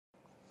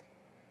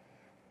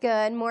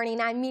Good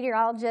morning. I'm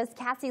meteorologist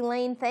Cassie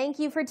Lane. Thank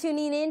you for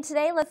tuning in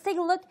today. Let's take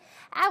a look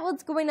at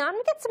what's going on.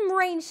 We get some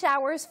rain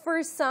showers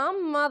for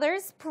some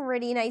others.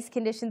 Pretty nice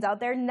conditions out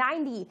there.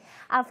 90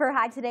 for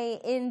high today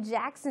in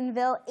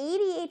Jacksonville.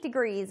 88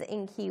 degrees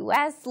in Key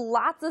West.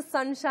 Lots of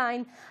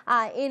sunshine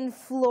in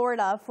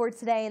Florida for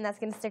today, and that's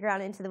going to stick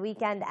around into the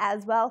weekend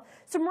as well.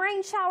 Some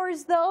rain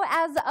showers though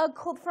as a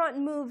cold front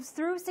moves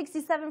through.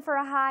 67 for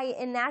a high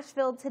in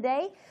Nashville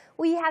today.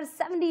 We have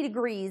 70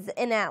 degrees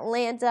in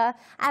Atlanta.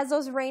 As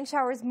those rain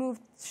showers move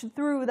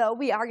through, though,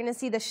 we are going to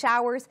see the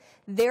showers.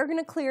 They're going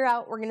to clear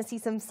out. We're going to see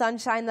some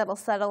sunshine that'll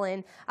settle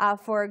in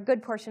for a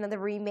good portion of the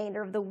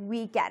remainder of the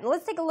weekend.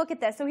 Let's take a look at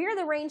this. So here are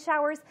the rain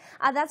showers.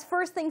 That's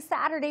first thing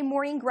Saturday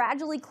morning,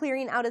 gradually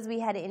clearing out as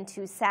we head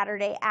into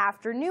Saturday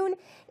afternoon,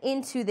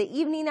 into the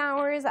evening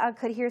hours.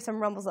 Could hear some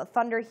rumbles of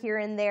thunder here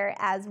and there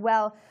as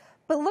well.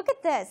 But look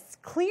at this,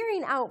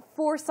 clearing out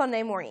for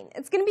Sunday morning.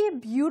 It's going to be a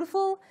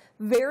beautiful,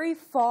 very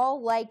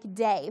fall-like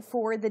day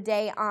for the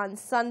day on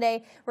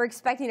Sunday. We're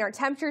expecting our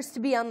temperatures to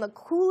be on the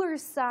cooler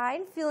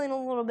side, feeling a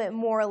little bit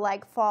more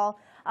like fall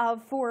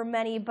for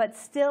many, but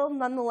still,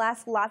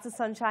 nonetheless, lots of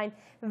sunshine.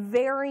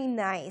 Very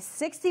nice.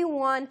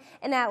 61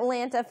 in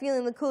Atlanta,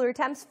 feeling the cooler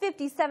temps.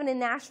 57 in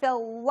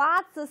Nashville,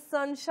 lots of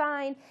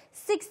sunshine.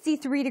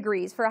 63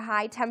 degrees for a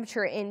high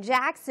temperature in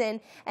Jackson,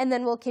 and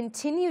then we'll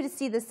continue to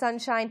see the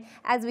sunshine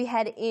as we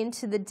head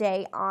into the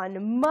day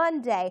on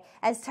Monday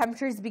as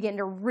temperatures begin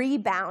to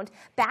rebound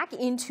back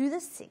into the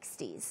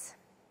 60s.